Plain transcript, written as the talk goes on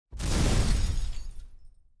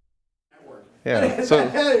Yeah.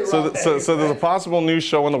 So there's a possible new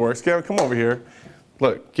show in the works. Gavin, come over here.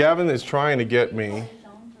 Look, Gavin is trying to get me.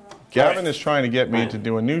 Gavin is trying to get me to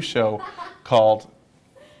do a new show called.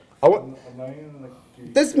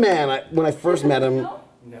 This man, when I first met him,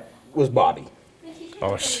 was Bobby.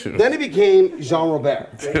 Oh shoot. Then he became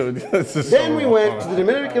Jean-Robert. Dude, this is Then we went to the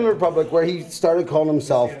Dominican Republic where he started calling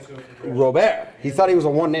himself Robert. He thought he was a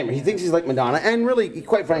one-namer. He thinks he's like Madonna, and really,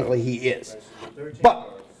 quite frankly, he is.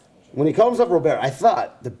 But when he called himself Robert, I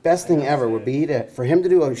thought the best thing ever would be for him to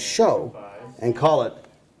do a show and call it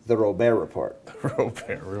the Robert Report. Robert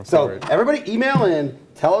Report. So everybody email in,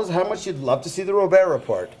 tell us how much you'd love to see the Robert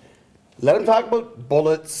Report. Let him talk about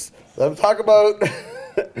bullets. Let him talk about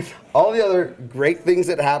all the other great things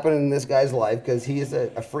that happen in this guy's life, because he is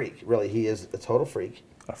a freak. Really, he is a total freak.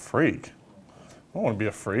 A freak? I don't want to be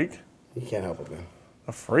a freak. You can't help it, man.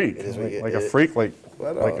 A freak? It is like a freak? Like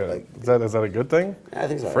is that a good thing? I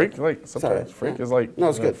think so. Freak? Like sometimes freak is like no,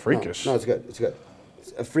 it's good. Freakish. No, it's good. It's good.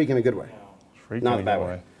 It's a freak in a good way. Freak Not in a bad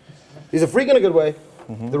way. He's a freak in a good way.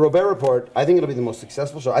 The Robert Report, I think it'll be the most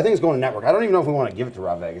successful show. I think it's going to network. I don't even know if we want to give it to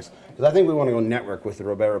Rob Vegas, because I think we want to go network with the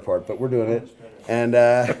Robert Report, but we're doing it. And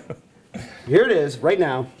here it is, right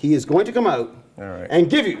now. He is going to come out and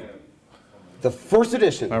give you the first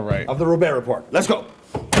edition of the Robert Report. Let's go.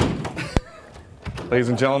 Ladies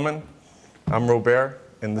and gentlemen, I'm Robert,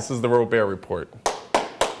 and this is the Robert Report.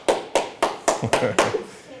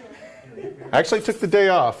 I actually took the day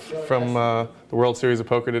off from the World Series of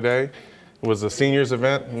Poker today. It was a seniors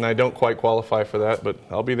event, and I don't quite qualify for that, but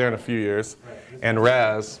I'll be there in a few years. And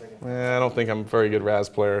Raz, I don't think I'm a very good Raz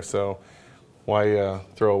player, so why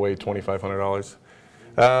throw away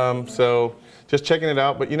 $2,500? So just checking it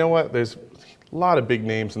out, but you know what? There's a lot of big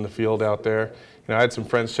names in the field out there. You know, I had some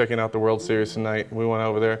friends checking out the World Series tonight. We went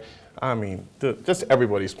over there. I mean, just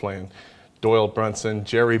everybody's playing. Doyle Brunson,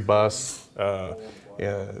 Jerry Buss, Daniel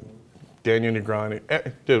Negreanu.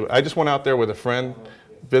 Dude, I just went out there with a friend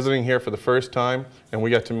visiting here for the first time, and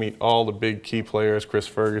we got to meet all the big key players, Chris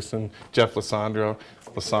Ferguson, Jeff Lissandro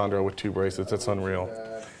with 2 bracelets. That's unreal.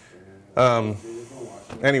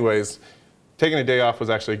 Anyways, taking a day off was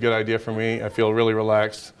actually a good idea for me. I feel really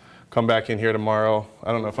relaxed. Come back in here tomorrow.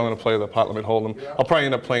 I don't know if I'm going to play the pot limit hold'em. I'll probably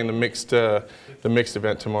end up playing the mixed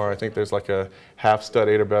event tomorrow. I think there's like a half stud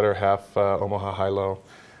 8 or better, half Omaha high-low.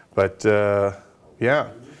 But yeah,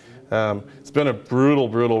 it's been a brutal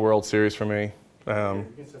World Series for me.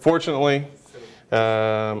 Fortunately,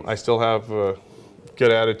 I still have a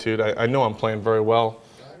good attitude. I know I'm playing very well,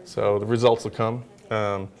 so the results will come.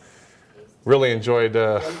 Really enjoyed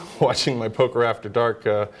watching my Poker After Dark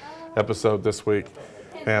episode this week.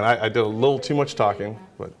 And I did a little too much talking,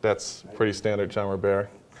 but that's pretty standard Jean-Robert.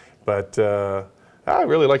 But I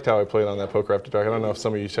really liked how I played on that Poker After Dark. I don't know if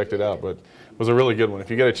some of you checked it out, but it was a really good one.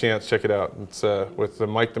 If you get a chance, check it out. It's with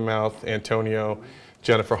Mike the Mouth, Antonio,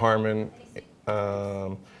 Jennifer Harmon,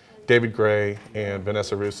 David Gray, and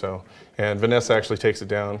Vanessa Russo. And Vanessa actually takes it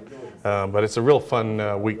down, but it's a real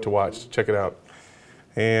fun week to watch. Check it out.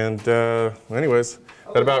 And anyways,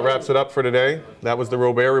 that about wraps it up for today. That was the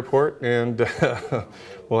Robert Report, and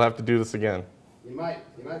we'll have to do this again. You might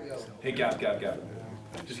be able to. Hey, Gav.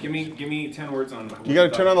 Just give me 10 words on. You got to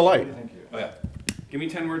turn on the light. Oh yeah. Give me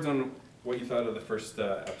 10 words on what you thought of the first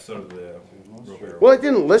episode of the Robert. Well, I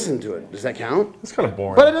didn't listen to it. Does that count? It's kind of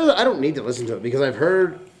boring. But I don't need to listen to it, because I've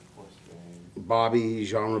heard Bobby,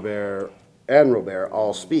 Jean-Robert, and Robert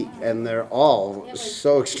all speak, and they're all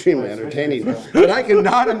so extremely entertaining that I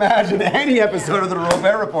cannot imagine any episode of the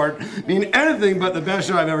Robert Report being anything but the best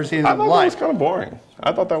show I've ever seen in my life. I thought it was kind of boring.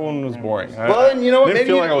 I thought that one was boring. Well, and you know what? Maybe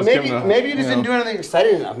you just didn't do anything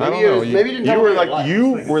exciting enough. Maybe I don't know. Maybe you didn't tell them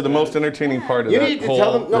you were the most entertaining part of that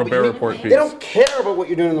whole Robert Report piece. They don't care about what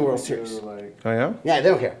you're doing in the World Series. Oh yeah? Yeah, they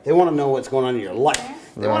don't care. They want to know what's going on in your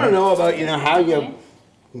life. They want to know about how you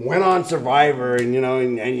went on Survivor, and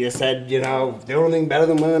and you said, the only thing better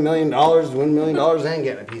than winning $1 million is win $1 million and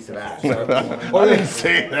getting a piece of ass. I didn't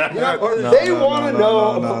say that. They want to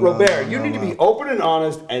know about Robert. You need to be open and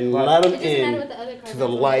honest and let them in to the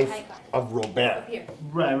life of Robert.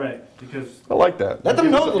 Right. Because I like that. Let them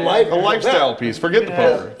know the life. A lifestyle piece. Forget the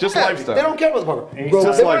poker. Just lifestyle. They don't care about the poker.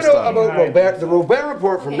 Just They want to know lifestyle. about Robert. The Robert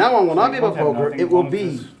Report from now on will not be about poker. It will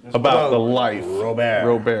be About the life.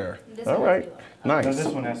 Robert. All right. Nice. this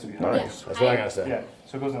one has to be higher. Nice. That's what I gotta say. Yeah,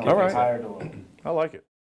 so it goes in All right. higher to low. I like it.